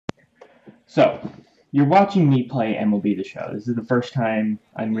So, you're watching me play MLB the Show. This is the first time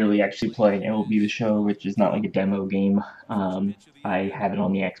I'm really actually playing MLB the Show, which is not like a demo game. I have it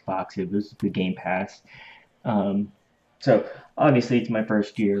on the Xbox. It was the Game Pass. Um, so, obviously, it's my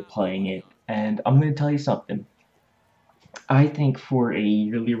first year playing it, and I'm going to tell you something. I think for a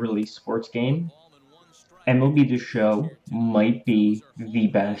yearly release sports game, MLB The Show might be the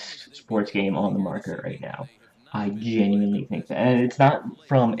best sports game on the market right now. I genuinely think that. And it's not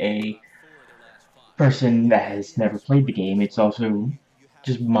from a person that has never played the game, it's also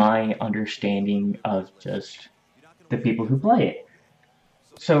just my understanding of just the people who play it.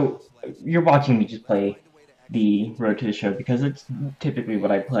 So you're watching me just play the Road to the Show because it's typically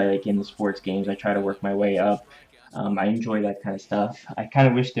what I play like in the sports games. I try to work my way up. I enjoy that kind of stuff. I kind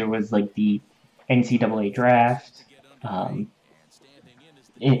of wish there was like the NCAA draft um,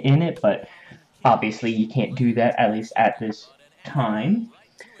 in it, but obviously you can't do that at least at this time.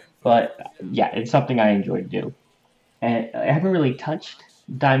 But yeah, it's something I enjoy to do. And I haven't really touched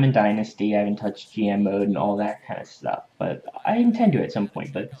Diamond Dynasty. I haven't touched GM mode and all that kind of stuff. But I intend to at some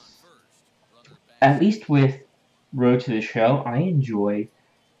point. But at least with Road to the Show, I enjoy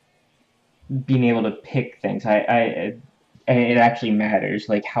being able to pick things. And it actually matters,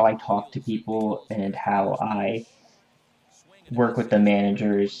 like how I talk to people and how I work with the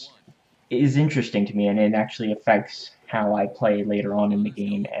managers is interesting to me, and it actually affects how I play later on in the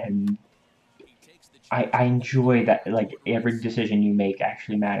game. And I enjoy that, like, every decision you make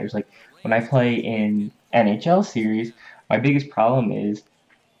actually matters. Like, when I play in NHL series, my biggest problem is,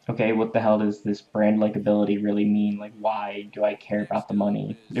 okay, what the hell does this brand like ability really mean? Like, why do I care about the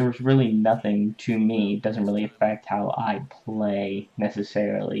money? There was really nothing to me. It doesn't really affect how I play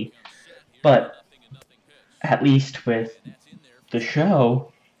necessarily. But at least with the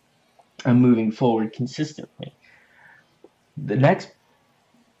show, I'm moving forward consistently. The next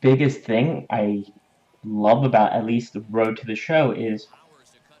biggest thing I love about at least the Road to the Show is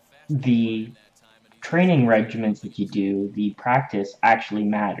the training regimens that you do, the practice actually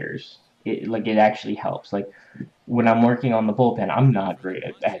matters. It actually helps. Like when I'm working on the bullpen, I'm not great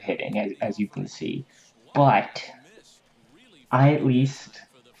at hitting, as you can see, but I at least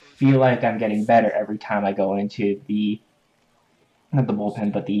feel like I'm getting better every time I go into the not the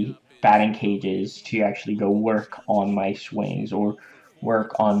bullpen, but the batting cages to actually go work on my swings or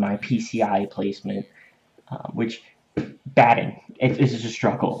work on my PCI placement, which batting, it's just a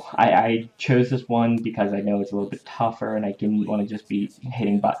struggle. I chose this one because I know it's a little bit tougher and I didn't want to just be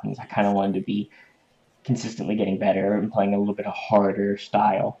hitting buttons. I kind of wanted to be consistently getting better and playing a little bit of harder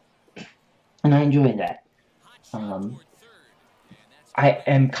style. And I enjoy that. Um, I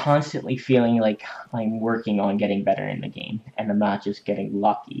am constantly feeling like I'm working on getting better in the game and I'm not just getting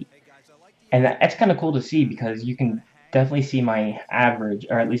lucky. And that's kind of cool to see because you can definitely see my average,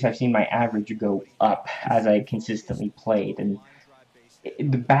 or at least I've seen my average go up as I consistently played. And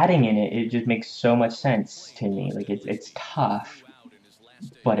the batting in it just makes so much sense to me. Like it's tough,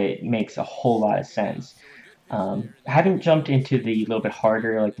 but it makes a whole lot of sense. I haven't jumped into the little bit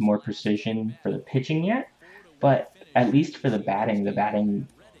harder, like the more precision for the pitching yet, but at least for the batting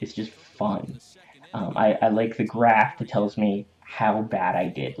is just fun. I like the graph that tells me how bad I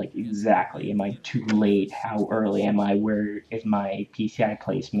did, like exactly. Am I too late? How early am I? Where is my PCI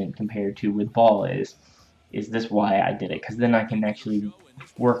placement compared to where the ball is? Is this why I did it? Because then I can actually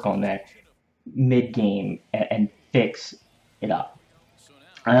work on that mid game and fix it up.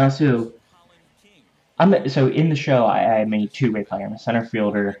 I also, so in the show I'm a two-way player. I'm a center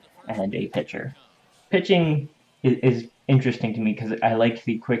fielder and a pitcher. Pitching is interesting to me because I like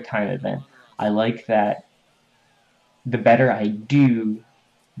the quick time event. I like that the better I do,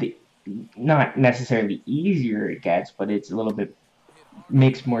 the not necessarily easier it gets, but it's a little bit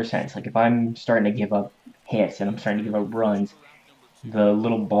makes more sense. Like if I'm starting to give up hits and I'm starting to give up runs, the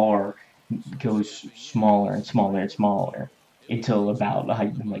little bar goes smaller and smaller and smaller until about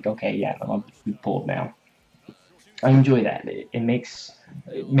I'm like, okay, yeah, I'm pulled now. I enjoy that. It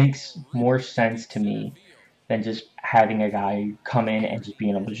makes more sense to me than just having a guy come in and just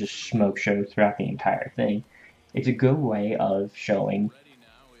being able to just smoke show throughout the entire thing. It's a good way of showing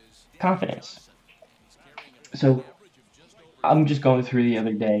confidence. So I'm just going through the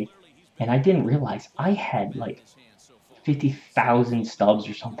other day, and I didn't realize I had like 50,000 stubs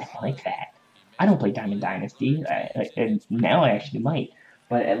or something like that. I don't play Diamond Dynasty, and now I actually might,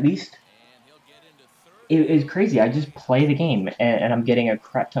 but at least it's crazy. I just play the game, and I'm getting a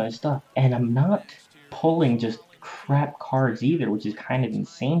crap ton of stuff, and I'm not pulling just crap cards either, which is kind of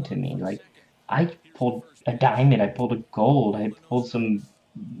insane to me. Like, I pulled a diamond, I pulled a gold, I pulled some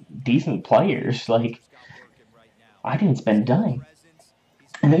decent players. Like, I didn't spend a dime.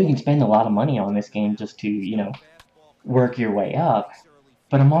 I know you can spend a lot of money on this game just to, work your way up,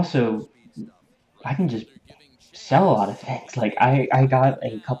 but I can just sell a lot of things. Like I got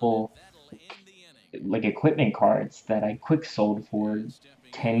a couple like equipment cards that I quick sold for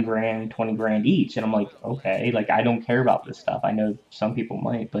 10 grand, 20 grand each. And I'm like, okay, like I don't care about this stuff. I know some people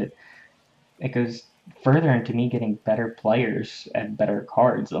might, but it goes further into me getting better players and better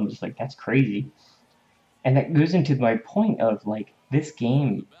cards. I'm just like, that's crazy. And that goes into my point of like this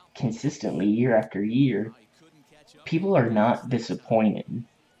game consistently year after year, people are not disappointed.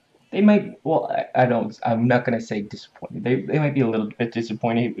 They might, well, I'm not going to say disappointed. They might be a little bit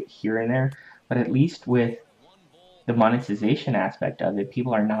disappointed here and there, but at least with the monetization aspect of it,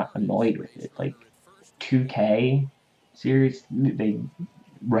 people are not annoyed with it. Like 2K series, they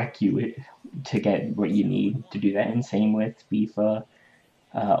wreck you to get what you need to do that. And same with FIFA,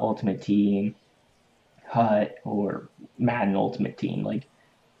 Ultimate Team, HUT, or Madden Ultimate Team. Like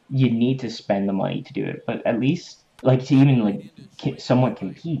you need to spend the money to do it, but at least like to even like somewhat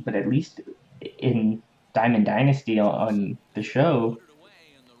compete. But at least in Diamond Dynasty on the show,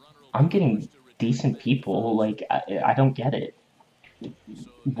 I'm getting decent people. Like I don't get it.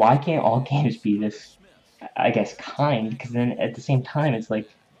 Why can't all games be this, I guess, kind? Because then at the same time, it's like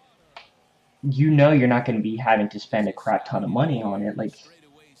you're not going to be having to spend a crap ton of money on it, like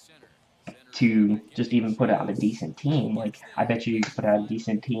to just even put out a decent team. Like I bet you could put out a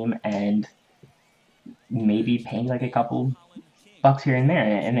decent team and maybe pay like a couple bucks here and there,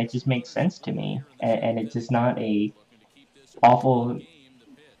 and it just makes sense to me. And it's just not a awful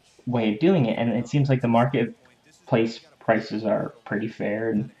way of doing it. And it seems like the marketplace prices are pretty fair,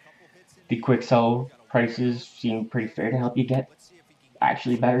 and the quick sell prices seem pretty fair to help you get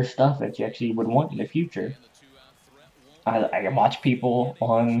actually better stuff that you actually would want in the future. I watch people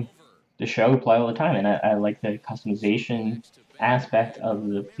on the show play all the time, and I like the customization aspect of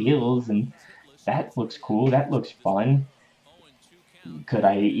the fields, and that looks cool. That looks fun. Could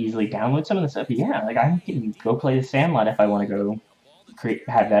I easily download some of the stuff? Yeah, like I can go play the Sandlot if I want to go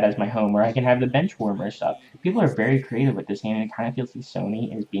have that as my home, or I can have the bench warmer stuff. People are very creative with this game, and it kind of feels like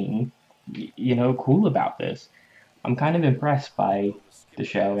Sony is being, cool about this. I'm kind of impressed by the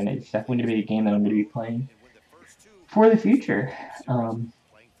show, and it's definitely going to be a game that I'm going to be playing for the future. Um,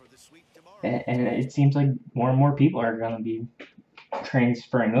 and it seems like more and more people are going to be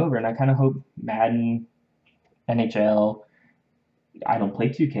transferring over, and I kind of hope Madden, NHL. I don't play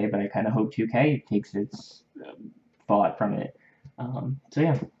 2K, but I kind of hope 2K takes its thought from it. So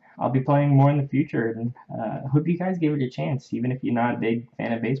yeah, I'll be playing more in the future, and hope you guys give it a chance. Even if you're not a big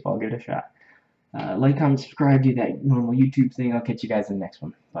fan of baseball, give it a shot. Like, comment, subscribe, do that normal YouTube thing. I'll catch you guys in the next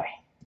one. Bye.